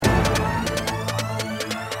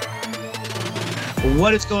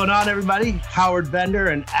What is going on, everybody? Howard Bender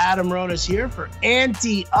and Adam Ronis here for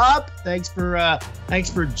Ante Up. Thanks for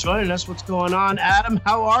joining us. What's going on, Adam?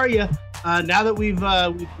 How are you? Now that we've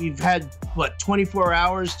had 24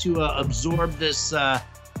 hours to absorb this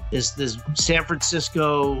San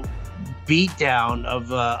Francisco beatdown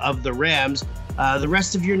of the Rams, the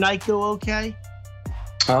rest of your night go okay?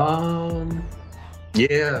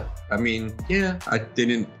 Yeah. I mean, yeah. I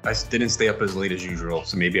didn't stay up as late as usual,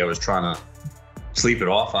 so maybe I was trying to sleep it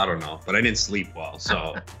off. I don't know, but I didn't sleep well.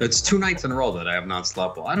 So it's 2 nights in a row that I have not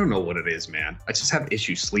slept well. I don't know what it is, man. I just have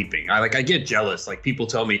issues sleeping. I get jealous. Like, people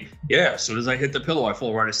tell me, yeah, as soon as I hit the pillow, I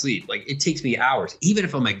fall right asleep. Like, it takes me hours. Even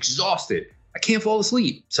if I'm exhausted, I can't fall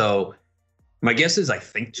asleep. So my guess is I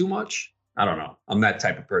think too much. I don't know. I'm that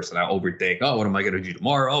type of person. I overthink. Oh, what am I going to do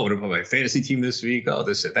tomorrow? Oh, what about my fantasy team this week? Oh,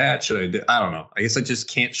 this or that. Should I do? I don't know. I guess I just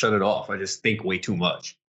can't shut it off. I just think way too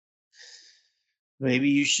much. Maybe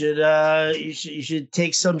you should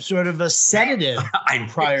take some sort of a sedative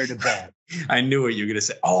prior to bed. I knew what you were gonna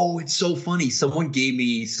say. Oh, it's so funny. Someone gave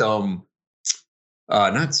me some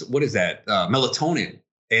melatonin,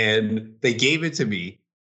 and they gave it to me,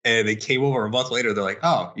 and they came over a month later. They're like,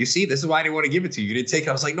 "Oh, you see, this is why I didn't want to give it to you. You didn't take it."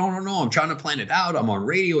 I was like, "No. I'm trying to plan it out. I'm on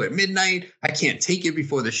radio at midnight. I can't take it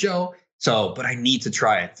before the show. So, but I need to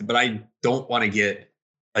try it. But I don't want to get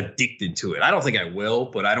addicted to it. I don't think I will,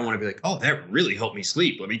 but I don't want to be like, oh, that really helped me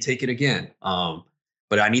sleep. Let me take it again.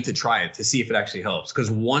 But I need to try it to see if it actually helps. Because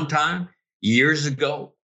one time, years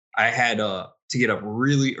ago, I had to get up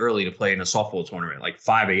really early to play in a softball tournament, like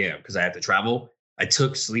 5 a.m. because I had to travel. I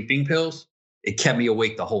took sleeping pills. It kept me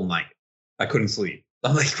awake the whole night. I couldn't sleep.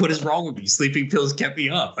 I'm like, what is wrong with me? Sleeping pills kept me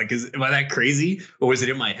up. Like, am I that crazy? Or was it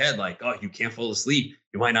in my head like, oh, you can't fall asleep,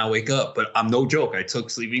 you might not wake up? But I'm no joke. I took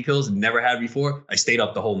sleeping pills, never had before. I stayed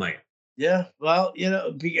up the whole night. Yeah, well, you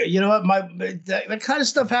know what? That kind of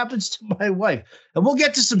stuff happens to my wife, and we'll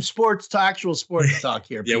get to some actual sports talk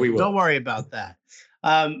here. Yeah, we will. Don't worry about that.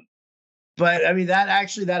 But I mean, that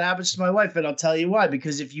happens to my wife, and I'll tell you why.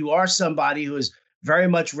 Because if you are somebody who is very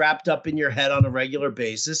much wrapped up in your head on a regular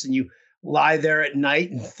basis, and you lie there at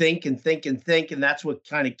night and think, and that's what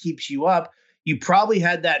kind of keeps you up. You probably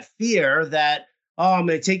had that fear that, oh, I'm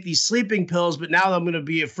going to take these sleeping pills, but now I'm going to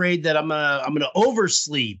be afraid that I'm going to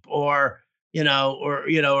oversleep or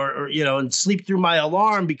and sleep through my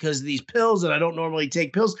alarm because of these pills, and I don't normally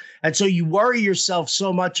take pills. And so you worry yourself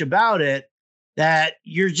so much about it that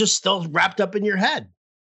you're just still wrapped up in your head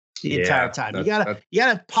the entire time. You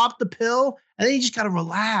gotta pop the pill, and then you just got to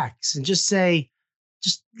relax and just say,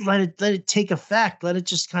 just let it take effect. Let it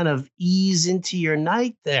just kind of ease into your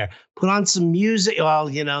night there. Put on some music.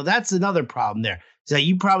 Well, that's another problem there. Is that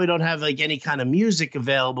you probably don't have like any kind of music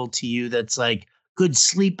available to you that's like good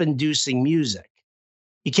sleep-inducing music.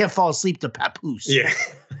 You can't fall asleep to Papoose. Yeah.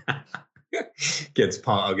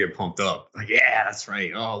 I'll get pumped up. Like, yeah, that's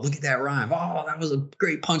right. Oh, look at that rhyme. Oh, that was a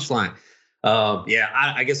great punchline.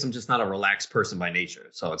 I guess I'm just not a relaxed person by nature.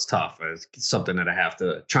 So it's tough. It's something that I have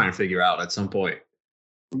to try and figure out at some point.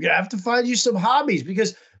 We're going to have to find you some hobbies,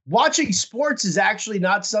 because watching sports is actually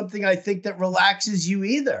not something I think that relaxes you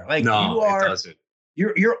either. Like, no, it doesn't.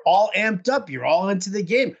 You're all amped up. You're all into the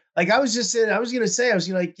game. Like wow,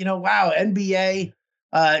 NBA,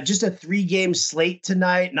 just a 3-game slate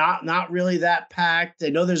tonight. Not really that packed. I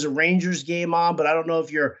know there's a Rangers game on, but I don't know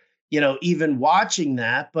if you're, even watching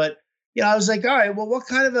that. But, I was like, all right, well, what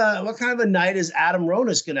kind of a night is Adam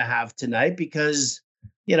Ronis going to have tonight? Because,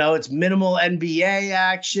 it's minimal NBA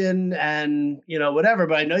action and, whatever.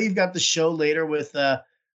 But I know you've got the show later with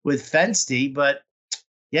Fensty, but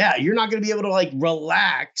yeah, you're not going to be able to like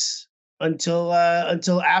relax until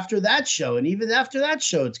after that show. And even after that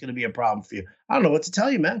show, it's going to be a problem for you. I don't know what to tell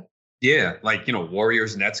you, man. Yeah. Like,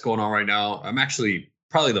 Warriors Nets going on right now. I'm actually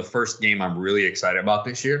probably the first game I'm really excited about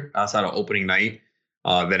this year outside of opening night.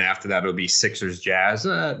 Then after that, it'll be Sixers Jazz.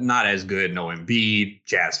 Not as good. No Embiid.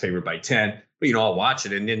 Jazz favored by 10. But, I'll watch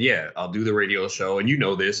it. And then, I'll do the radio show. And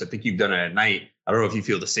this. I think you've done it at night. I don't know if you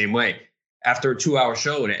feel the same way. After a 2-hour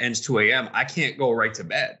show and it ends 2 a.m., I can't go right to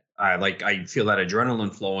bed. I feel that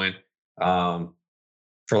adrenaline flowing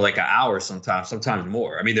for like an hour sometimes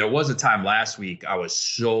more. I mean, there was a time last week I was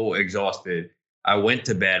so exhausted. I went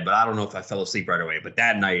to bed, but I don't know if I fell asleep right away. But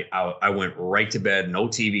that night I went right to bed, no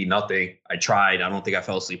TV, nothing. I tried. I don't think I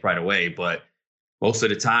fell asleep right away. But most of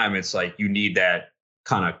the time, it's like you need that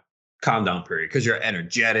kind of calm down period because you're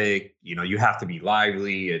energetic. You have to be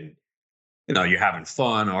lively and, you're having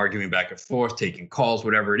fun, arguing back and forth, taking calls,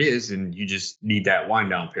 whatever it is. And you just need that wind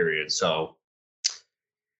down period. So,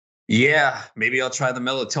 yeah, maybe I'll try the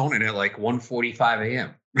melatonin at like 1:45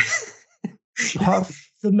 a.m.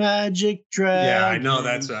 the magic dragon. Yeah, I know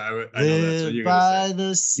that's what I know that's what you're gonna say.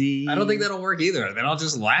 The sea. I don't think that'll work either. Then I'll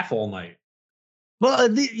just laugh all night. Well,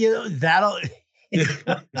 that'll.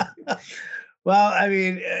 Well, I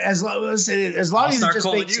mean, as long I'll as it start just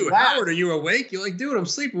calling makes you. laugh. Howard, are you awake? You're like, dude, I'm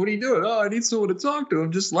sleeping. What are you doing? Oh, I need someone to talk to.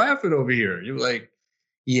 I'm just laughing over here. You're like,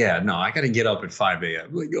 yeah, no, I got to get up at 5 a.m.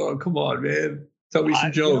 I'm like, oh, come on, man. Tell me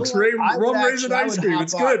some jokes. Rum raisin ice cream.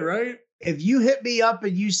 It's good, right? If you hit me up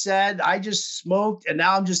and you said I just smoked and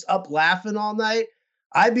now I'm just up laughing all night,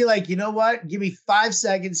 I'd be like, you know what? Give me 5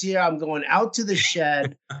 seconds here. I'm going out to the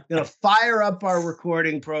shed, going to fire up our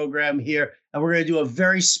recording program here, and we're going to do a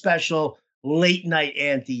very special late night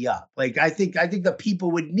ante up. Like, I think the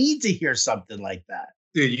people would need to hear something like that.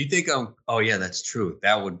 Dude, you think oh yeah, that's true.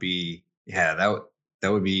 That would be, that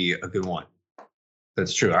would be a good one.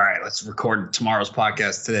 That's true. All right, let's record tomorrow's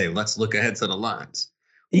podcast today. Let's look ahead to the lines.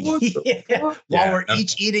 While we're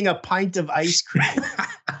each eating a pint of ice cream.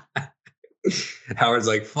 Howard's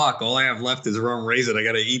like, fuck, all I have left is rum raisin. I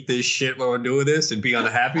got to eat this shit while we're doing this and be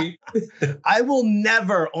unhappy. I will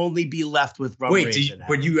never only be left with rum raisin.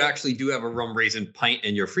 But you actually do have a rum raisin pint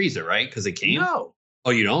in your freezer, right? Because it came? No. Oh,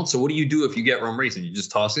 you don't? So what do you do if you get rum raisin? You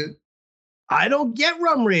just toss it? I don't get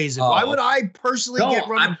rum raisin. Why would I personally get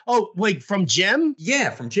rum? Oh, wait, from Jim? Yeah,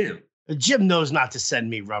 from Jim. Jim knows not to send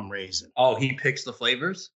me rum raisin. Oh, he picks the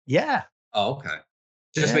flavors? Yeah. Oh, okay.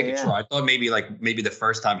 Just making sure. I thought maybe the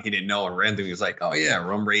first time he didn't know and randomly he was like, oh yeah,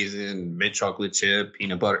 rum raisin, mint chocolate chip,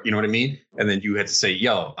 peanut butter. You know what I mean? And then you had to say,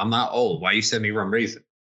 yo, I'm not old. Why you send me rum raisin?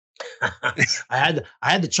 I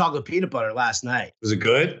had the chocolate peanut butter last night. Was it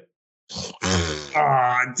good?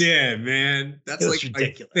 Oh, damn, man. That's like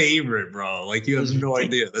ridiculous. My favorite, bro. Like you have no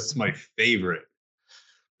idea. That's my favorite.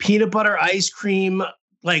 Peanut butter ice cream,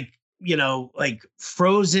 like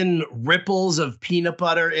frozen ripples of peanut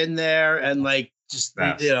butter in there and like just,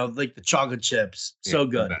 like the chocolate chips. So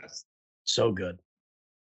good. So good.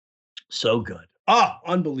 So good. Oh,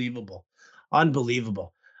 unbelievable.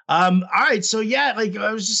 Unbelievable. All right. So, yeah, like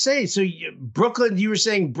I was just saying, so Brooklyn, you were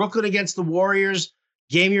saying Brooklyn against the Warriors,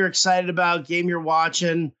 game you're excited about, game you're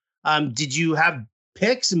watching. Did you have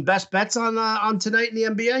picks and best bets on tonight in the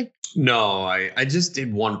NBA? No, I just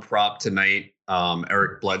did one prop tonight.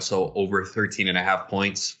 Eric Bledsoe over 13.5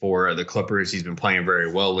 points for the Clippers. He's been playing very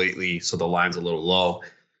well lately, so the line's a little low.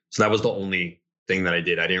 So that was the only thing that I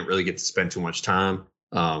did. I didn't really get to spend too much time.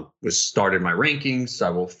 Started my rankings. I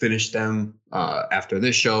will finish them after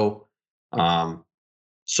this show.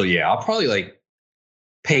 So yeah, I'll probably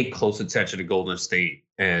pay close attention to Golden State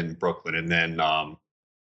and Brooklyn, and then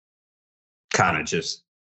kind of just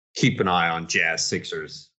keep an eye on Jazz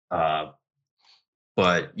Sixers.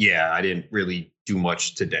 But yeah, I didn't really do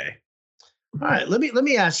much today. All right, let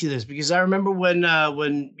me ask you this, because I remember when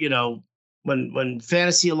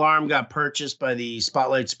Fantasy Alarm got purchased by the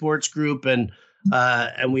Spotlight Sports Group, and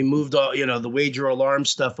we moved all the wager alarm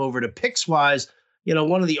stuff over to Pickswise.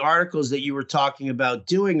 One of the articles that you were talking about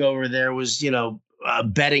doing over there was a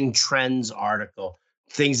betting trends article,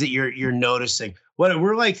 things that you're noticing.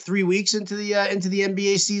 We're like 3 weeks into the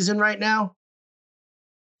NBA season right now.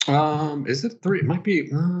 Is it 3? It might be.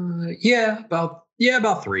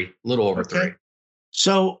 About 3, a little over 3.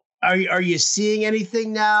 So are you seeing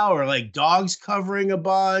anything now, or like dogs covering a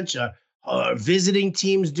bunch, or visiting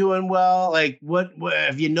teams doing well? Like what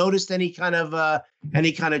have you noticed any kind of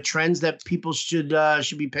trends that people should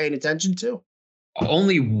be paying attention to?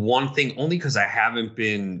 Only one thing, only because I haven't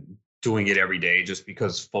been doing it every day, just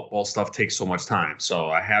because football stuff takes so much time. So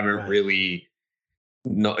I haven't really.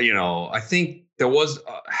 No, I think there was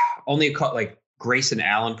only a cut. Like Grayson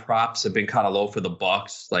Allen props have been kind of low for the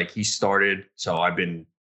Bucks. Like he started, so I've been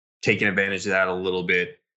taking advantage of that a little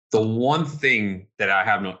bit. The one thing that I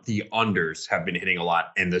have the unders have been hitting a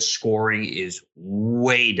lot, and the scoring is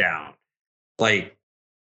way down. Like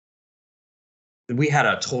we had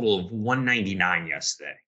a total of 199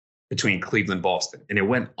 yesterday between Cleveland, Boston, and it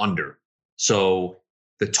went under. So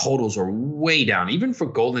the totals are way down. Even for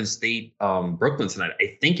Golden State, Brooklyn tonight,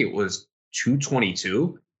 I think it was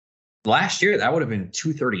 222. Last year, that would have been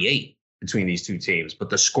 238 between these two teams. But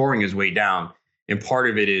the scoring is way down. And part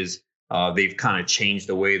of it is they've kind of changed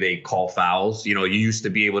the way they call fouls. You used to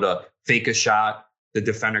be able to fake a shot. The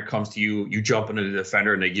defender comes to you, you jump into the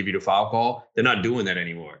defender, and they give you the foul call. They're not doing that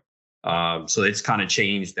anymore. So it's kind of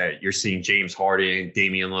changed that you're seeing James Harden,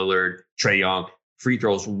 Damian Lillard, Trae Young, free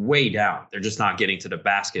throws way down. They're just not getting to the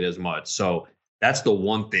basket as much. So that's the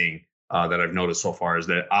one thing that I've noticed so far, is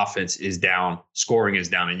that offense is down, scoring is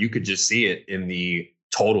down, and you could just see it in the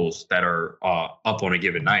totals that are up on a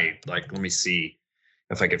given night. Like, let me see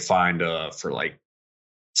if I could find for like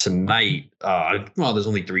tonight, well, there's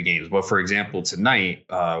only 3 games, but for example, tonight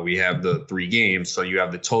we have the 3 games. So you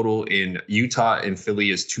have the total in Utah and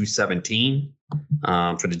Philly is 217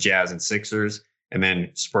 for the Jazz and Sixers, and then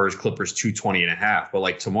Spurs Clippers 220.5. But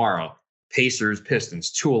like tomorrow, Pacers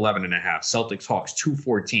Pistons 211.5, Celtics Hawks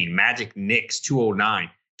 214, Magic Knicks 209,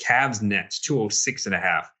 Cavs Nets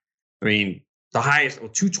 206.5. I mean, the highest,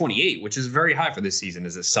 228, which is very high for this season,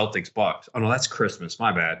 is the Celtics Bucks. Oh no, that's Christmas.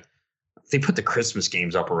 My bad. They put the Christmas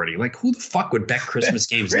games up already. Like, who the fuck would bet Christmas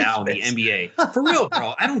games now in the NBA? For real,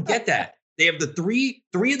 bro. I don't get that. They have the three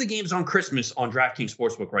of the games on Christmas on DraftKings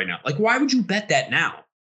Sportsbook right now. Like, why would you bet that now?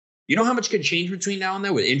 You know how much could change between now and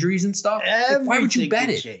then with injuries and stuff? Like, why would you bet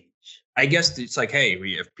it? Change. I guess it's like, hey,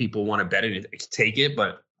 if people want to bet it, take it.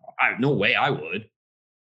 But no way I would.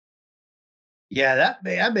 Yeah,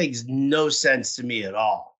 that makes no sense to me at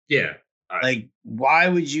all. Yeah. Like, why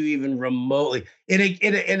would you even remotely in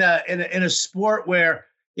a sport where,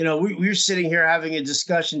 you know, we're sitting here having a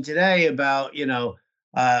discussion today about,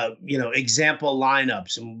 example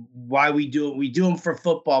lineups and why we do it. We do them for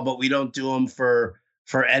football, but we don't do them for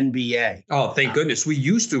NBA. Oh, thank goodness. We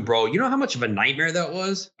used to, bro. You know how much of a nightmare that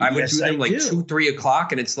was? I would do them like 2, 3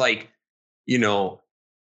 o'clock, and it's like,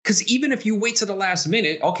 because even if you wait to the last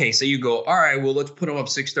minute, okay, so you go, all right, well, let's put them up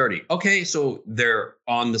 6:30. Okay, so they're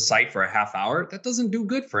on the site for a half hour. That doesn't do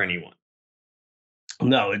good for anyone.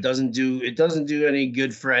 No, it doesn't do any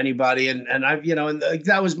good for anybody. And I've, and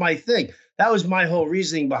that was my thing. That was my whole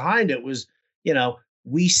reasoning behind it was,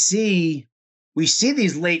 we see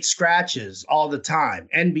these late scratches all the time.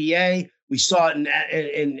 NBA, we saw it in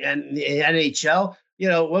the NHL.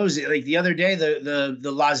 What was it like the other day? The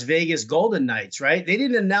Las Vegas Golden Knights, right? They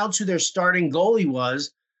didn't announce who their starting goalie was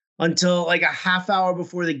until like a half hour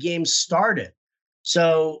before the game started.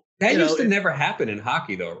 So that used to never happen in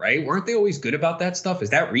hockey, though, right? Weren't they always good about that stuff? Is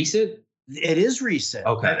that recent? It is recent.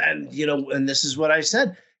 Okay, and this is what I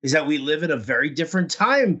said is that we live in a very different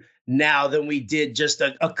time now than we did just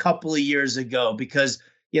a couple of years ago because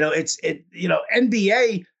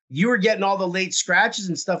NBA. You were getting all the late scratches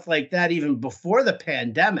and stuff like that even before the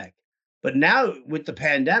pandemic. But now with the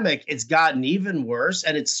pandemic, it's gotten even worse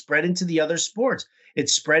and it's spread into the other sports.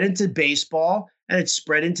 It's spread into baseball and it's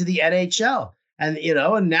spread into the NHL. And,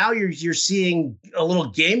 and now you're seeing a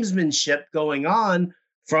little gamesmanship going on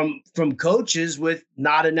from coaches with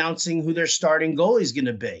not announcing who their starting goalie is going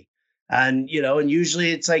to be. And, and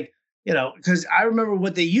usually it's like, because I remember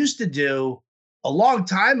what they used to do a long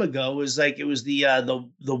time ago was like it was the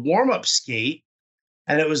warm-up skate,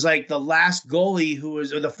 and it was like the last goalie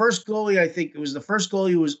or the first goalie, I think it was the first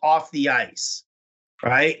goalie who was off the ice,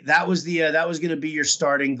 right? That was going to be your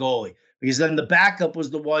starting goalie because then the backup was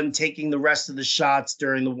the one taking the rest of the shots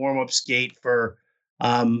during the warm-up skate for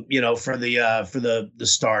the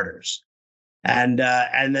starters, and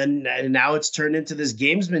now it's turned into this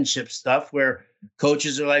gamesmanship stuff where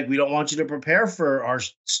coaches are like, we don't want you to prepare for our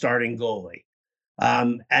starting goalie.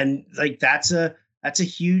 And like that's a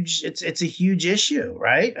huge issue,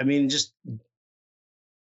 right? I mean, just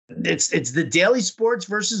it's the daily sports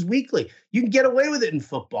versus weekly. You can get away with it in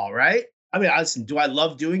football, right? I mean, listen, do I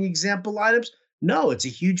love doing example lineups? No, it's a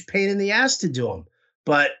huge pain in the ass to do them.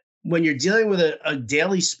 But when you're dealing with a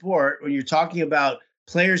daily sport, when you're talking about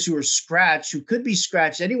players who are scratched, who could be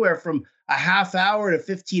scratched anywhere from a half hour to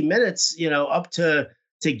 15 minutes, up to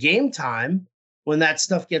game time. When that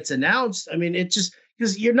stuff gets announced, I mean, it just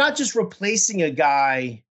because you're not just replacing a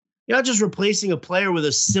guy, you're not just replacing a player with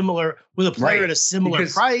a player at a similar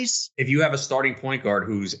price. If you have a starting point guard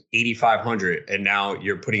who's 8,500 and now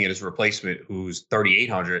you're putting it as a replacement who's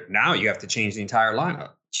 3,800, now you have to change the entire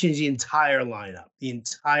lineup. Change the entire lineup, the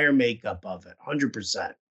entire makeup of it,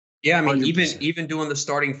 100%. Yeah, I mean, 100%. even doing the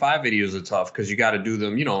starting 5 videos are tough because you got to do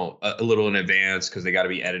them, a little in advance because they got to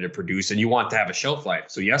be edited, produced, and you want to have a shelf life.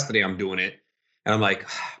 So yesterday I'm doing it. And I'm like,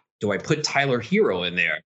 do I put Tyler Hero in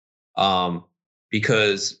there?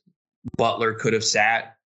 Because Butler could have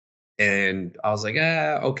sat. And I was like,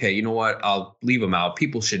 okay, you know what? I'll leave him out.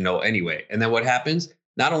 People should know anyway. And then what happens?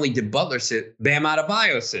 Not only did Butler sit, Bam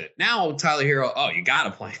Adebayo sit. Now Tyler Hero, you got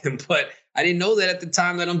to play him. But I didn't know that at the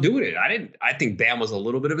time that I'm doing it. I think Bam was a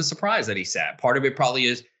little bit of a surprise that he sat. Part of it probably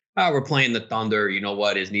is, we're playing the Thunder. You know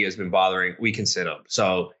what? His knee has been bothering. We can sit him.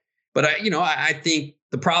 So, but I think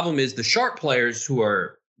the problem is the sharp players who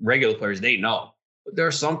are regular players, they know. But there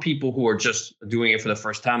are some people who are just doing it for the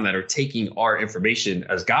first time that are taking our information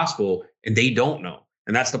as gospel and they don't know.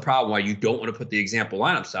 And that's the problem why you don't want to put the example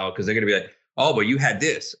lineups out because they're going to be like, oh, but you had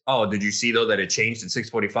this. Oh, did you see, though, that it changed at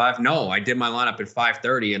 6:45? No, I did my lineup at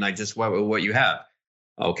 5:30 and I just went with what you have.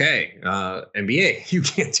 Okay, NBA, you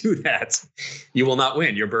can't do that. You will not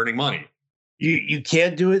win. You're burning money. You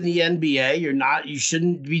can't do it in the NBA. You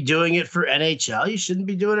shouldn't be doing it for NHL. You shouldn't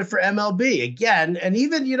be doing it for MLB again. And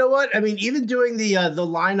even, you know what? I mean, even doing the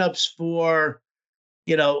lineups for,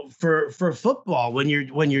 for football when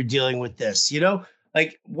you're dealing with this,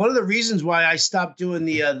 like one of the reasons why I stopped doing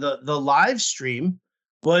the live stream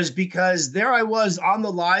was because there I was on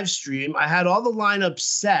the live stream. I had all the lineups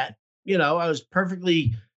set, I was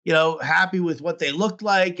perfectly, happy with what they looked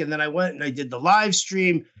like. And then I went and I did the live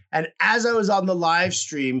stream. And as I was on the live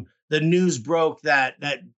stream, the news broke that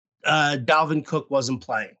Dalvin Cook wasn't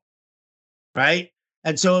playing, right?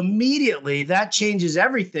 And so immediately that changes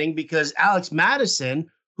everything because Alex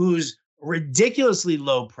Madison, who's ridiculously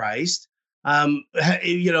low priced,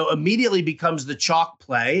 immediately becomes the chalk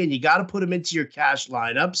play, and you got to put him into your cash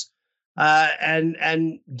lineups,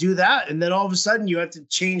 and do that. And then all of a sudden you have to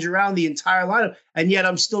change around the entire lineup. And yet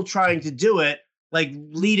I'm still trying to do it like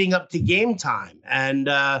leading up to game time. And,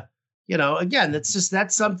 again,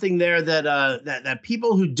 that's something there that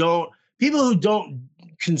people who don't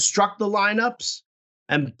construct the lineups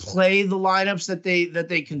and play the lineups that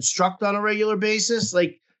they construct on a regular basis.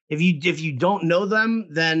 Like if you don't know them,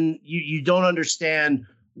 then you don't understand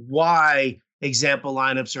why example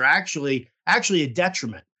lineups are actually a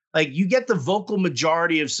detriment. Like you get the vocal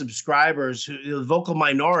majority of subscribers, the vocal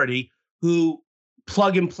minority, who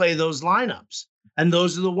plug and play those lineups. And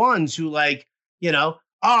those are the ones who I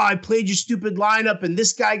played your stupid lineup and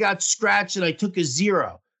this guy got scratched and I took a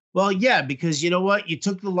 0. Well, yeah, because you know what? You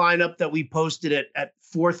took the lineup that we posted at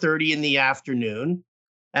 4:30 in the afternoon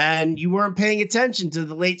and you weren't paying attention to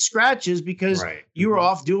the late scratches because you were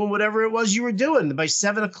off doing whatever it was you were doing. By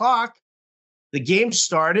 7:00, the game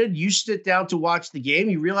started. You sit down to watch the game.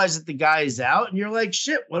 You realize that the guy is out and you're like,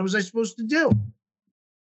 shit, what was I supposed to do?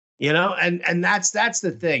 And that's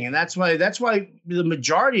the thing. And that's why the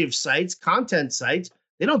majority of sites, content sites,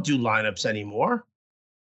 they don't do lineups anymore.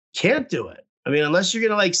 Can't do it. I mean, unless you're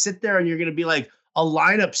going to sit there and you're going to be like a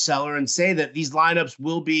lineup seller and say that these lineups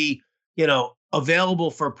will be, available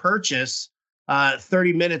for purchase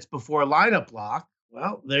 30 minutes before lineup lock.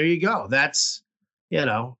 Well, there you go. That's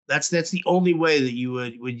the only way that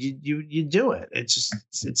you do it.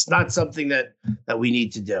 It's not something that we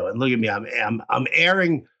need to do. And look at me, I'm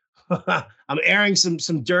airing I'm airing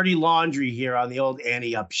some dirty laundry here on the old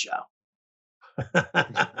Annie Up show.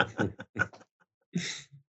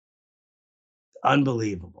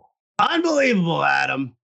 Unbelievable,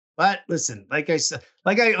 Adam. But listen, like I said,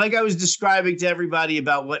 like I was describing to everybody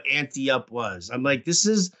about what Ante Up was. I'm like, this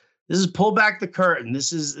is pull back the curtain.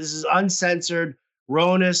 This is uncensored.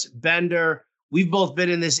 Ronis, Bender, we've both been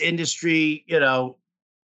in this industry,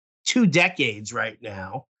 2 decades right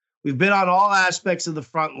now. We've been on all aspects of the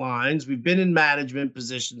front lines. We've been in management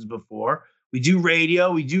positions before. We do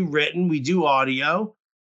radio, we do written, we do audio.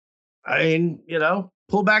 I mean,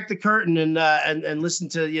 pull back the curtain and listen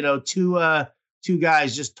to, two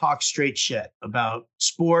guys just talk straight shit about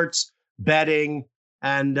sports, betting,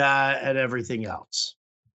 and everything else.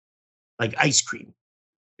 Like ice cream.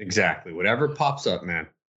 Exactly. Whatever pops up, man.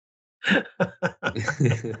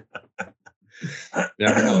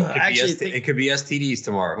 Never know. It could be STDs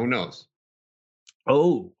tomorrow. Who knows?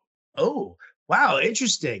 Oh, wow.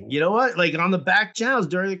 Interesting. You know what? Like on the back channels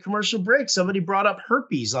during the commercial break, somebody brought up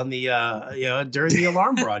herpes on the, during the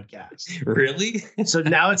alarm broadcast. Really? So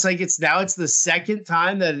now it's the second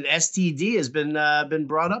time that an STD has been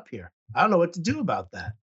brought up here. I don't know what to do about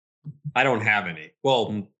that. I don't have any.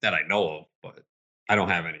 Well, that I know of, but I don't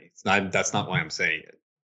have any. That's not why I'm saying it.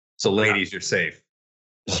 So ladies, you're safe.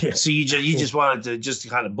 Yeah, so you just wanted to just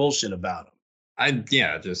kind of bullshit about them. I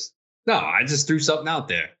just threw something out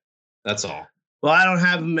there. That's all. Well, I don't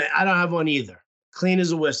have one either. Clean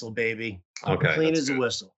as a whistle, baby. Okay. Clean as a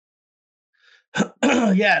whistle.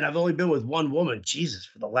 Yeah, and I've only been with one woman, Jesus,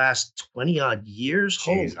 for the last 20 odd years.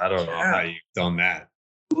 Jeez, I don't know how you've done that.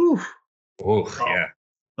 Oof. Oh, yeah.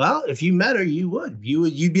 Well, if you met her, you'd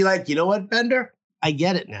be like, you know what, Bender? I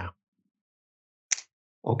get it now.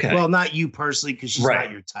 Okay. Well, not you personally, because she's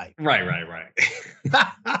not your type. Right.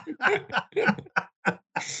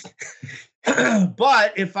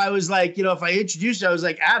 But if I was like, if I introduced you, I was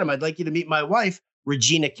like, Adam, I'd like you to meet my wife,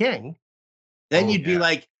 Regina King. Then you'd be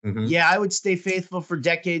like, yeah, I would stay faithful for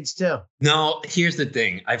decades too. No, here's the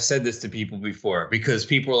thing. I've said this to people before because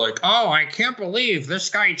people are like, oh, I can't believe this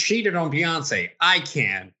guy cheated on Beyonce. I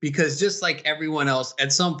can, because just like everyone else,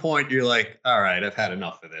 at some point you're like, all right, I've had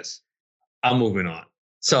enough of this. I'm moving on.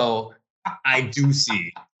 So I do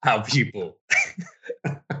see how people,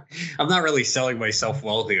 I'm not really selling myself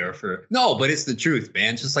well here but it's the truth,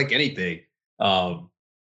 man. Just like anything.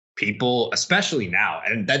 people, especially now,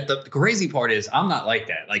 and that the crazy part is I'm not like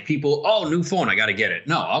that. Like people, oh, new phone, I got to get it.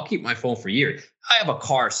 No, I'll keep my phone for years. I have a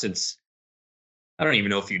car since, I don't even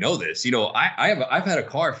know if you know this. I've had a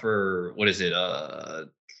car for, what is it?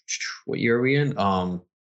 What year are we in?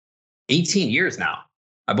 18 years now.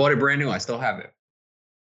 I bought it brand new. I still have it.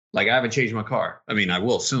 Like I haven't changed my car. I mean, I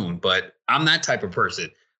will soon, but I'm that type of person.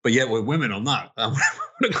 But yet with women, I'm not. I'm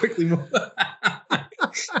gonna quickly move.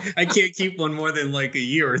 I can't keep one more than like a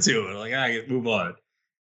year or two. Like I move on.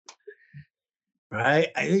 Right.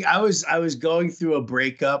 I think I was going through a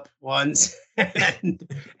breakup once, and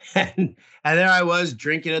there I was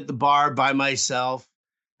drinking at the bar by myself,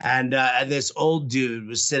 and this old dude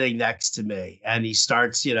was sitting next to me, and he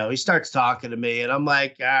starts talking to me, and I'm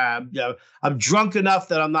like, I'm drunk enough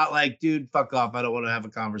that I'm not like, dude, fuck off, I don't want to have a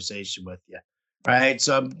conversation with you, right?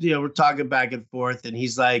 So we're talking back and forth, and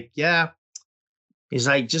he's like, yeah, he's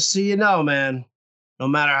like, just so you know, man, no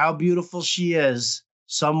matter how beautiful she is,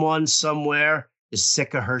 someone somewhere is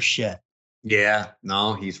sick of her shit. Yeah,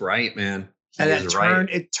 no, he's right, man. And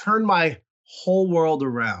it turned my whole world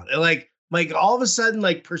around. And like all of a sudden,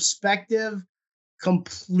 like perspective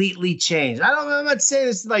completely changed. I'm not saying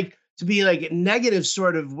this like to be like a negative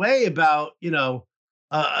sort of way about,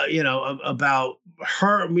 about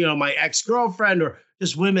her, my ex-girlfriend or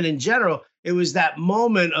just women in general. It was that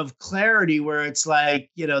moment of clarity where it's like,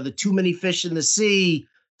 the too many fish in the sea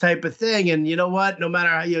type of thing. And you know what? No matter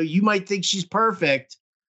how, you might think she's perfect,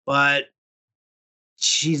 but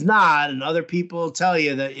she's not. And other people tell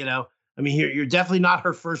you that, you're definitely not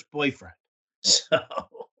her first boyfriend. So.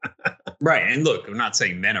 Right. And look, I'm not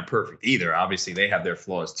saying men are perfect either. Obviously, they have their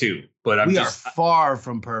flaws too. But we are far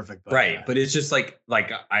from perfect. Right. That. But it's just like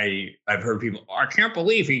I've heard people, I can't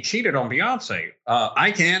believe he cheated on Beyonce.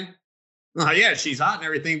 I can. Yeah, she's hot and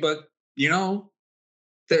everything. But,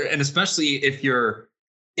 and especially if you're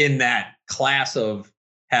in that class of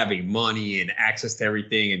having money and access to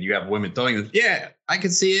everything and you have women throwing it, yeah, I can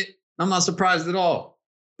see it. I'm not surprised at all.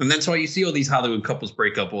 And that's why you see all these Hollywood couples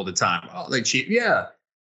break up all the time. Oh, they cheat. Yeah.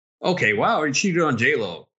 Okay, wow, he cheated on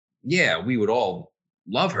J-Lo. Yeah, we would all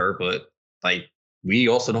love her, but like we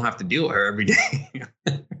also don't have to deal with her every day.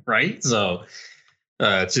 Right? So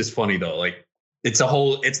it's just funny though. Like it's the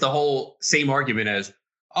whole same argument as,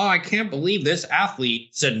 oh, I can't believe this athlete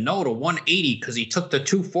said no to 180 because he took the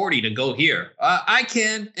 240 to go here. I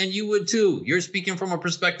can, and you would too. You're speaking from a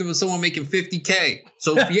perspective of someone making 50K.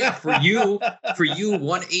 So yeah, for you,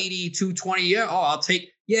 180, 220, yeah, oh, I'll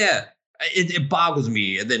take, yeah. It boggles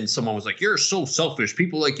me. And then someone was like, you're so selfish.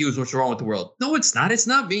 People like you is what's wrong with the world. No, it's not. It's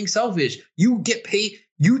not being selfish. You get paid.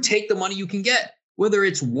 You take the money you can get. Whether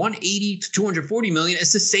it's 180 to 240 million,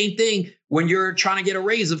 it's the same thing when you're trying to get a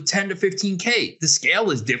raise of 10 to 15K. The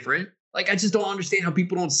scale is different. Like, I just don't understand how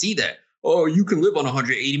people don't see that. Oh, you can live on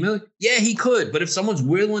 180 million. Yeah, he could. But if someone's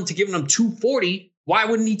willing to give him 240, why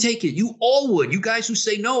wouldn't he take it? You all would. You guys who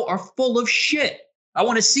say no are full of shit. I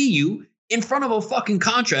want to see you in front of a fucking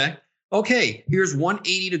contract. Okay, here's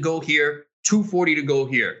 180 to go here, 240 to go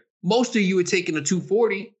here. Most of you are taking the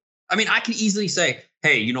 240. I mean, I can easily say,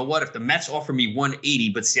 hey, you know what? If the Mets offer me 180,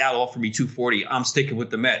 but Seattle offer me 240, I'm sticking with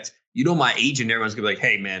the Mets. My agent, everyone's gonna be like,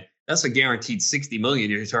 hey, man, that's a guaranteed 60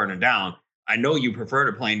 million you're turning down. I know you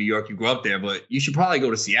prefer to play in New York, you grew up there, but you should probably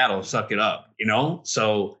go to Seattle and suck it up,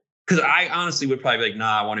 So, because I honestly would probably be like,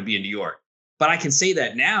 nah, I want to be in New York. But I can say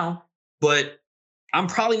that now, but I'm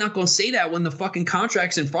probably not going to say that when the fucking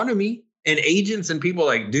contract's in front of me and agents and people are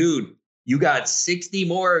like, dude, you got 60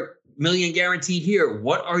 more million guaranteed here.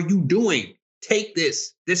 What are you doing? Take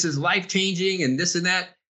this. This is life-changing and this and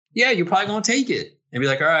that. Yeah, you're probably going to take it and be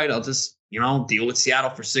like, all right, I'll just, deal with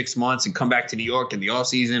Seattle for 6 months and come back to New York in the off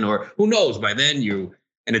season, or who knows, by then you're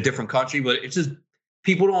in a different country. But it's just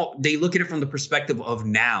they look at it from the perspective of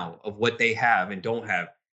now, of what they have and don't have.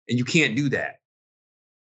 And you can't do that.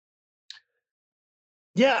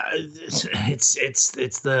 Yeah, it's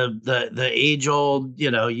the age old,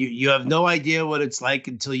 you have no idea what it's like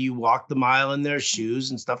until you walk the mile in their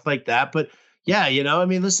shoes and stuff like that. But yeah,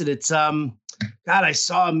 listen, it's God, I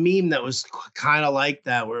saw a meme that was kind of like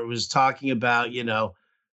that, where it was talking about,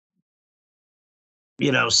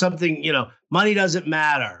 something, money doesn't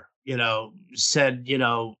matter, said,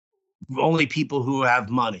 only people who have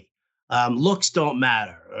money. Looks don't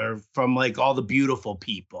matter, or from like all the beautiful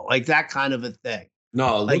people, like that kind of a thing.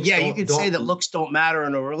 No, like, yeah, you can say that looks don't matter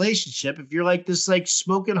in a relationship if you're like this like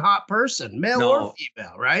smoking hot person, male or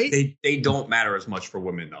female, right? They don't matter as much for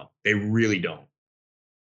women, though. They really don't.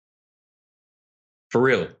 For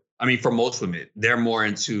real. I mean, for most women, they're more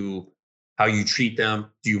into how you treat them.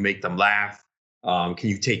 Do you make them laugh? Can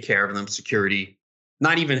you take care of them? Security.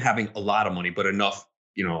 Not even having a lot of money, but enough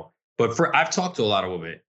But I've talked to a lot of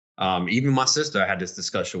women. Even my sister I had this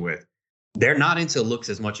discussion with. They're not into looks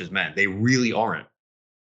as much as men. They really aren't.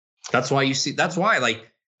 That's why that's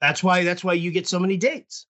why you get so many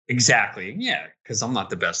dates. Exactly. Yeah. Because I'm not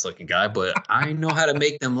the best looking guy, but I know how to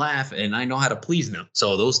make them laugh and I know how to please them.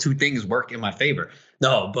 So those two things work in my favor.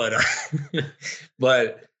 No, but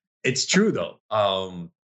but it's true though.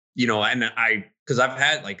 Because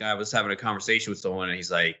I was having a conversation with someone and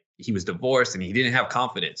he's like, he was divorced and he didn't have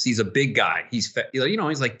confidence. He's a big guy. He's like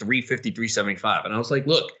 350, 375. And I was like,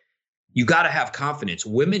 look, you got to have confidence.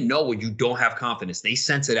 Women know when you don't have confidence. They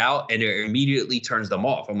sense it out and it immediately turns them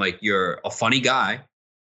off. I'm like, you're a funny guy.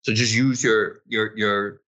 So just use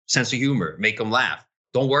your sense of humor, make them laugh.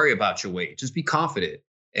 Don't worry about your weight. Just be confident.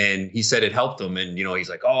 And he said it helped him. And, he's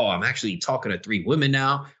like, oh, I'm actually talking to 3 women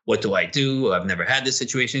now. What do I do? I've never had this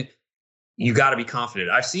situation. You got to be confident.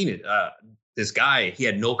 I've seen it. This guy, he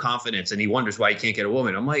had no confidence and he wonders why he can't get a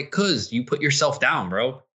woman. I'm like, cause you put yourself down,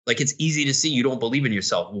 bro. Like, it's easy to see you don't believe in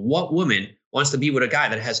yourself. What woman wants to be with a guy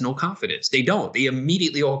that has no confidence? They don't. They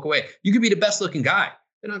immediately walk away. You could be the best looking guy.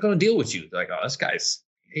 They're not going to deal with you. They're like, oh,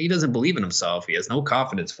 he doesn't believe in himself. He has no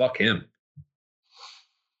confidence. Fuck him.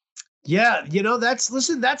 Yeah.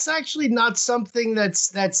 That's actually not something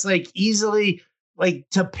that's like easily like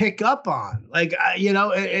to pick up on. Like,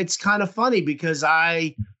 it's kind of funny because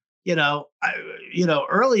early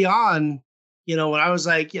on, when I was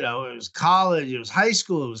like, it was college, it was high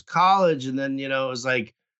school, it was college. And then, it was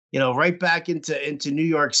like, right back into New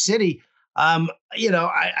York City. I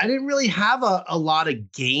didn't really have a lot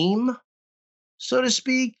of game, so to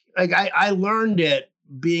speak. Like I learned it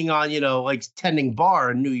being on, like tending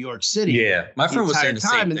bar in New York City. Yeah. My friend was saying the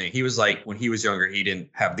same thing. He was like, when he was younger, he didn't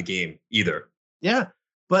have the game either. Yeah.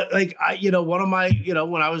 But like, one of my,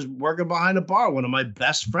 when I was working behind a bar, one of my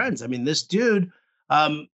best friends, I mean, this dude,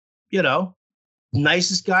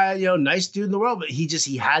 nicest guy, nice dude in the world, but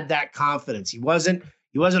he had that confidence. He wasn't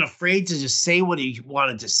afraid to just say what he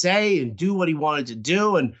wanted to say and do what he wanted to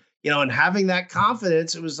do. And, and having that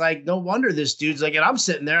confidence, it was like, no wonder this dude's like, and I'm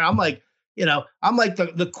sitting there, I'm like, I'm like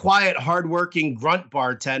the quiet, hardworking grunt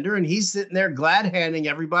bartender. And he's sitting there glad handing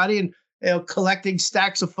everybody and, collecting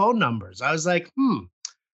stacks of phone numbers. I was like,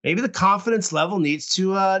 maybe the confidence level needs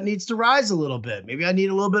to rise a little bit. Maybe I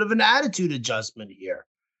need a little bit of an attitude adjustment here.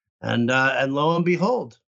 And lo and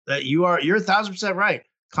behold, that you're 1,000% right.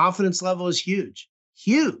 Confidence level is huge.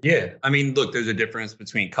 Huge. Yeah. I mean, look, there's a difference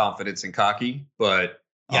between confidence and cocky, but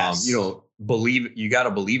yes. You got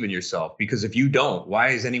to believe in yourself, because if you don't, why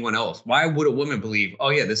is anyone else? Why would a woman believe, oh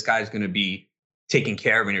yeah, this guy's going to be taking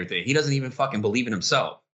care of and everything? He doesn't even fucking believe in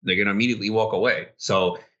himself. They're going to immediately walk away.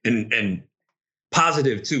 So, and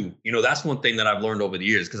positive too. That's one thing that I've learned over the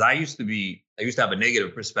years, because I used to have a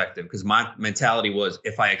negative perspective, because my mentality was,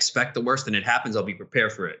 if I expect the worst and it happens, I'll be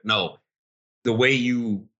prepared for it. No, the way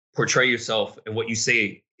you portray yourself and what you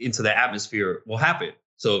say into the atmosphere will happen.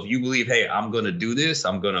 So if you believe, hey, I'm going to do this,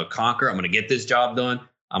 I'm going to conquer, I'm going to get this job done,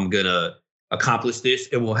 I'm going to accomplish this,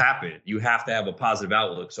 it will happen. You have to have a positive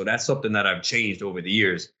outlook. So that's something that I've changed over the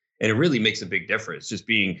years. And it really makes a big difference. Just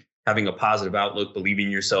having a positive outlook, believing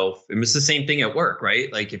in yourself. And it's the same thing at work,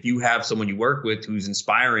 right? Like if you have someone you work with who's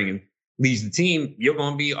inspiring and leads the team, you're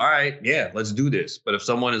going to be, all right, yeah, let's do this. But if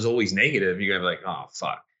someone is always negative, you're going to be like, oh,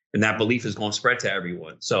 fuck. And that belief is going to spread to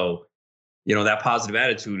everyone. So, that positive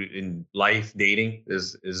attitude in life, dating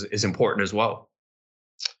is important as well.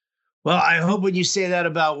 Well, I hope when you say that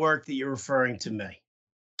about work that you're referring to me.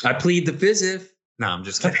 I plead the fifth. No, I'm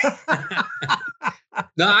just kidding.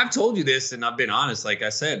 No, I've told you this and I've been honest. Like I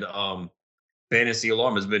said, Fantasy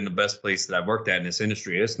Alarm has been the best place that I've worked at in this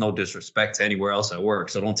industry. It's no disrespect to anywhere else I work.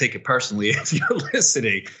 So don't take it personally if you're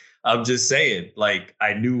listening. I'm just saying, like,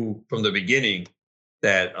 I knew from the beginning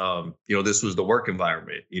that, this was the work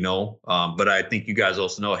environment, but I think you guys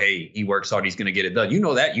also know, hey, he works hard, he's going to get it done.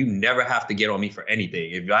 That you never have to get on me for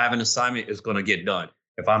anything. If I have an assignment, it's going to get done.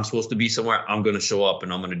 If I'm supposed to be somewhere, I'm going to show up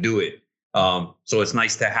and I'm going to do it. So it's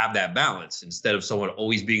nice to have that balance instead of someone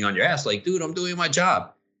always being on your ass. Like, dude, I'm doing my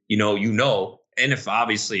job, and if I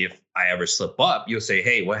ever slip up, you'll say,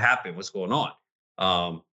 hey, what happened? What's going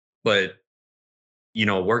on? But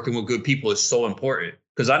working with good people is so important,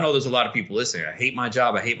 because I know there's a lot of people listening. I hate my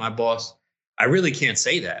job. I hate my boss. I really can't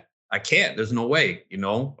say that. I can't. There's no way,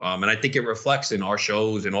 and I think it reflects in our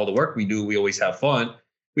shows and all the work we do. We always have fun.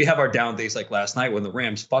 We have our down days, like last night when the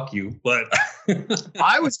Rams fuck you, but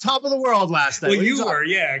I was top of the world last night. Well, you were,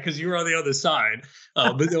 yeah, because you were on the other side.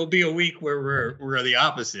 But there'll be a week where we're the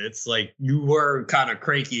opposites. Like you were kind of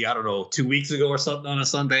cranky, I don't know, 2 weeks ago or something on a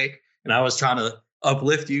Sunday, and I was trying to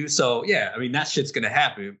uplift you. So yeah, I mean that shit's gonna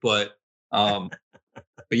happen. But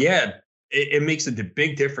yeah, it makes a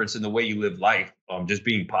big difference in the way you live life. Just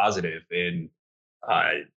being positive. And,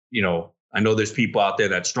 I know there's people out there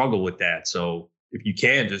that struggle with that. So if you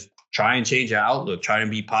can, just try and change your outlook, try and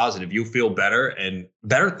be positive. You'll feel better and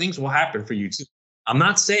better things will happen for you too. I'm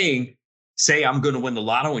not saying, say I'm going to win the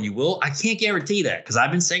lotto and you will. I can't guarantee that because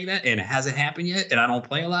I've been saying that and it hasn't happened yet. And I don't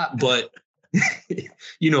play a lot. But,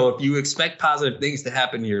 if you expect positive things to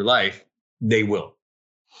happen in your life, they will.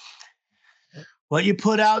 What you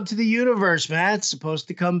put out into the universe, man, it's supposed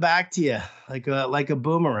to come back to you like a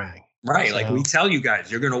boomerang. Right. So, like we tell you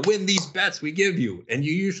guys, you're going to win these bets we give you, and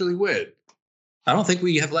you usually win. I don't think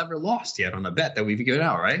we have ever lost yet on a bet that we've given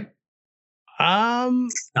out, right? No,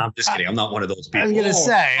 I'm just kidding. I'm not one of those people. I was going to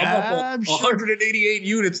say, I'm sure. 188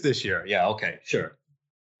 units this year. Yeah. Okay. Sure.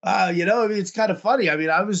 It's kind of funny. I mean,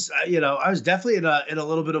 I was definitely in a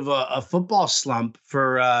little bit of a football slump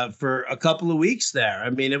for a couple of weeks there. I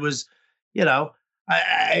mean, it was,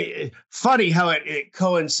 funny how it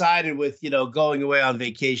coincided with, going away on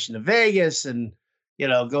vacation to Vegas and,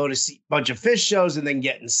 going to see a bunch of fish shows and then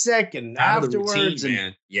getting sick and afterwards. Routine,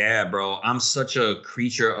 man. Yeah, bro. I'm such a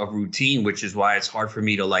creature of routine, which is why it's hard for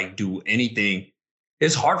me to like do anything.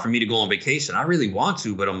 It's hard for me to go on vacation. I really want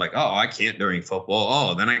to, but I'm like, oh, I can't during football.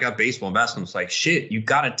 Oh, then I got baseball and basketball. It's like, shit, you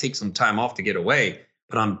got to take some time off to get away.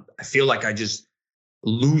 But I feel like I just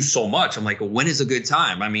lose so much. I'm like, when is a good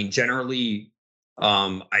time? I mean, generally,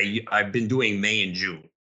 I've been doing May and June,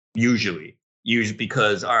 usually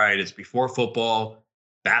because, all right, it's before football.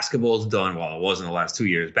 Basketball's done. Well, it wasn't the last 2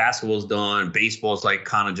 years. Basketball's done. Baseball's like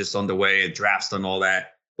kind of just underway. Draft's done, all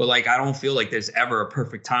that. But like, I don't feel like there's ever a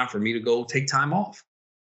perfect time for me to go take time off.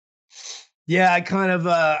 Yeah, I kind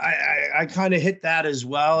of hit that as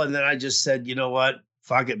well, and then I just said, you know what,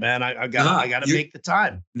 fuck it, man, I got to make the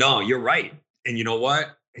time. No, you're right, and you know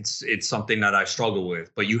what, it's something that I struggle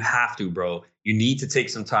with, but you have to, bro. You need to take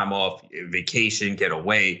some time off, vacation, get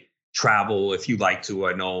away, travel if you like to.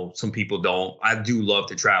 I know some people don't. I do love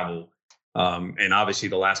to travel, and obviously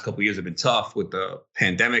the last couple of years have been tough with the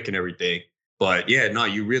pandemic and everything. But yeah, no,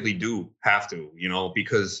 you really do have to,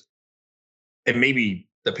 because and maybe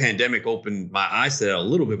the pandemic opened my eyes to that a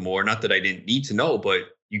little bit more. Not that I didn't need to know, but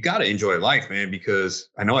you got to enjoy life, man, because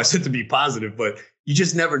I know I said to be positive, but you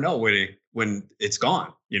just never know when it's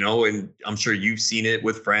gone, and I'm sure you've seen it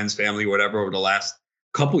with friends, family, whatever, over the last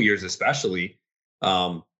couple of years, especially.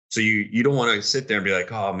 So you don't want to sit there and be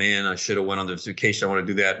like, oh man, I should have went on this vacation. I want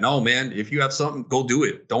to do that. No, man, if you have something, go do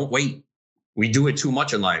it. Don't wait. We do it too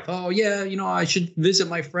much in life. Oh yeah, I should visit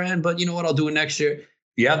my friend, but you know what? I'll do it next year. If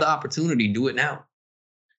you have the opportunity, do it now.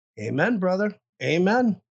 Amen, brother.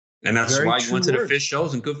 Amen. And that's why you went to the fish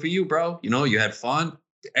shows, and good for you, bro. You had fun.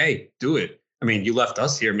 Hey, do it. I mean, you left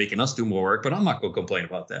us here making us do more work, but I'm not going to complain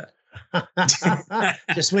about that.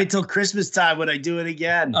 Just wait till Christmas time when I do it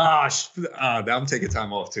again. I'm taking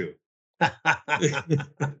time off too. All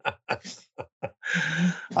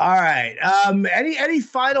right. Any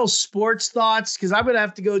final sports thoughts? Because I'm going to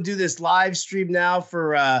have to go do this live stream now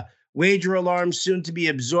for Wager Alarm, soon to be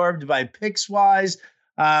absorbed by Pickswise.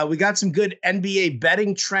 We got some good NBA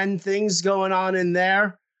betting trend things going on in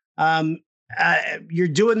there. You're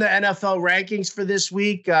doing the NFL rankings for this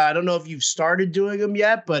week. I don't know if you've started doing them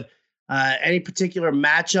yet, but any particular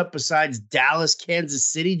matchup besides Dallas, Kansas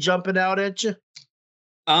City jumping out at you?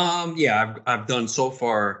 Yeah, I've done so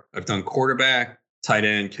far. I've done quarterback, tight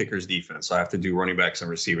end, kickers, defense. So I have to do running backs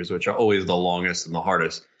and receivers, which are always the longest and the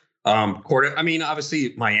hardest.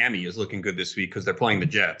 Obviously Miami is looking good this week because they're playing the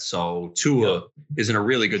Jets. So Tua is in a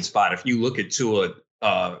really good spot. If you look at Tua,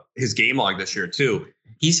 his game log this year too,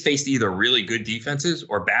 he's faced either really good defenses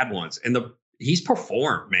or bad ones. And he's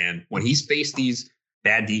performed, man. When he's faced these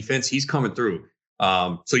bad defense, he's coming through.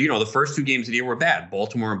 The first two games of the year were bad,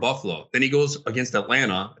 Baltimore and Buffalo. Then he goes against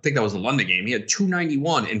Atlanta. I think that was the London game. He had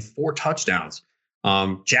 291 and 4 touchdowns.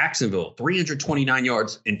 Jacksonville, 329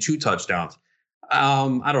 yards and 2 touchdowns.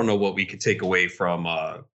 I don't know what we could take away from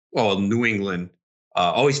New England.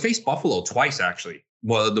 He's faced Buffalo twice, actually.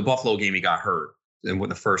 Well, the Buffalo game, he got hurt and with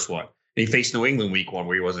the first one. And he faced New England week 1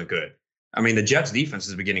 where he wasn't good. I mean, the Jets defense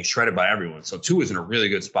has been getting shredded by everyone. So Tua is in a really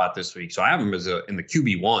good spot this week. So I have him as in the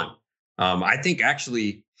QB1. I think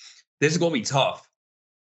actually this is going to be tough.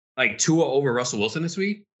 Like Tua over Russell Wilson this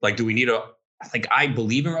week. Like, do we need I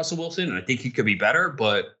believe in Russell Wilson and I think he could be better,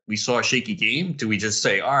 but we saw a shaky game. Do we just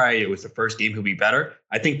say, all right, it was the first game, he'll be better?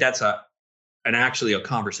 I think that's actually a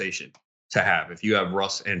conversation to have if you have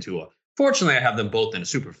Russ and Tua. Fortunately, I have them both in a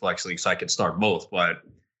super flex league, so I could start both. But,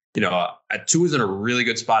 Tua's in a really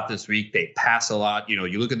good spot this week. They pass a lot.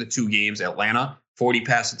 You look at the 2 games, Atlanta, 40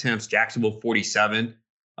 pass attempts, Jacksonville, 47.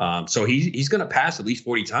 So he's going to pass at least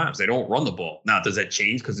 40 times. They don't run the ball. Now, does that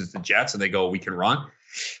change because it's the Jets and they go, we can run?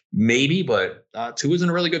 Maybe, but Tua's in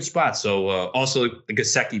a really good spot. So also the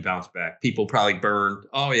Gesicki bounce back. People probably burned.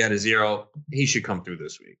 Oh, he had a 0. He should come through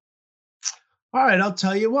this week. All right, I'll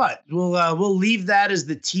tell you what. We'll leave that as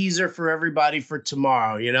the teaser for everybody for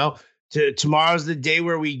tomorrow. You know, tomorrow's the day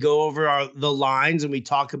where we go over the lines and we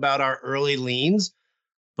talk about our early leans.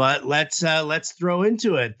 But let's throw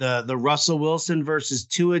into it the Russell Wilson versus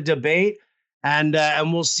Tua debate, and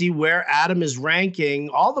we'll see where Adam is ranking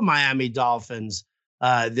all the Miami Dolphins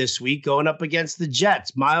this week, going up against the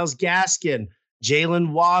Jets. Myles Gaskin,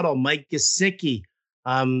 Jalen Waddle, Mike Gesicki.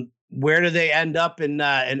 Where do they end up in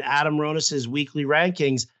Adam Ronis's weekly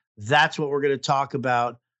rankings? That's what we're going to talk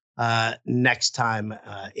about next time.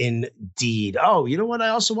 Indeed. Oh, you know what I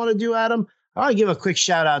also want to do, Adam? I want to give a quick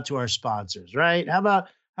shout out to our sponsors, right? How about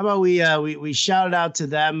we shout it out to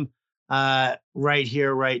them right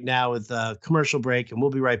here, right now with a commercial break, and we'll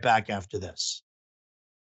be right back after this.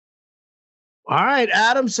 All right,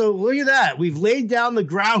 Adam. So look at that. We've laid down the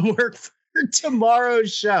groundwork for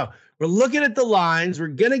tomorrow's show. We're looking at the lines. We're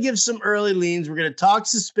going to give some early leans. We're going to talk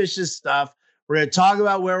suspicious stuff. We're going to talk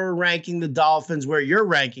about where we're ranking the Dolphins, where you're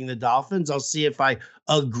ranking the Dolphins. I'll see if I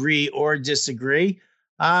agree or disagree.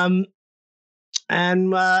 And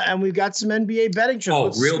we've got some NBA betting trends. Oh,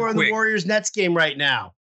 what's the score in the Warriors-Nets game right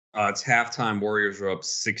now? It's halftime. Warriors are up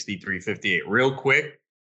 63-58. Real quick,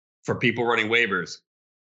 for people running waivers,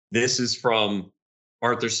 this is from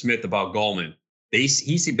Arthur Smith about Gallman.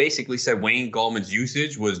 He basically said Wayne Gallman's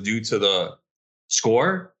usage was due to the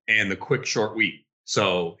score and the quick short week.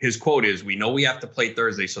 So his quote is, "We know we have to play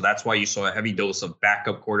Thursday, so that's why you saw a heavy dose of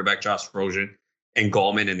backup quarterback Josh Rosen and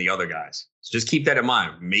Gallman and the other guys." So just keep that in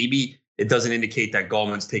mind. Maybe it doesn't indicate that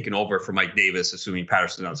Gallman's taken over for Mike Davis, assuming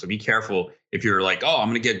Patterson's out. So be careful if you're like, oh, I'm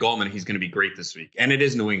going to get Gallman. He's going to be great this week. And it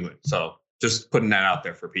is New England. So just putting that out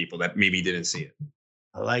there for people that maybe didn't see it.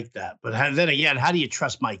 I like that. But then again, how do you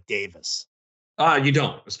trust Mike Davis? You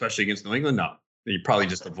don't, especially against New England. No, you probably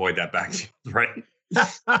just avoid that backfield, right?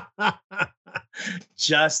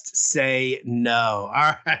 Just say no.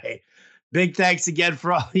 All right. Big thanks again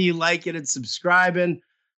for all you liking and subscribing.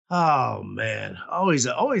 Oh man, always.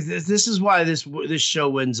 This is why this show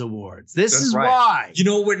wins awards. That's is right. Why. You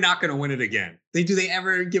know, we're not going to win it again. Do they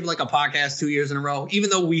ever give like a podcast 2 years in a row? Even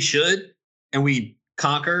though we should, and we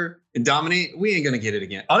conquer and dominate, we ain't going to get it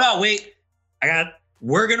again. Oh no, wait.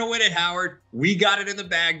 We're going to win it, Howard. We got it in the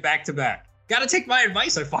bag back to back. Got to take my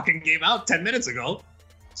advice I fucking gave out 10 minutes ago.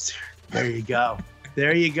 There you go.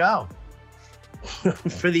 There you go.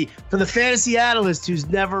 For the fantasy analyst who's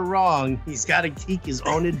never wrong, he's got to take his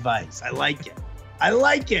own advice. I like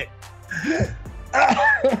it.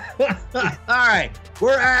 All right.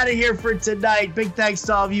 We're out of here for tonight. Big thanks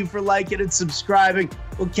to all of you for liking and subscribing.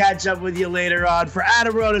 We'll catch up with you later on. For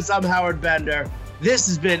Adam Ronis, I'm Howard Bender. This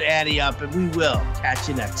has been Annie Up, and we will catch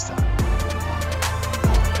you next time.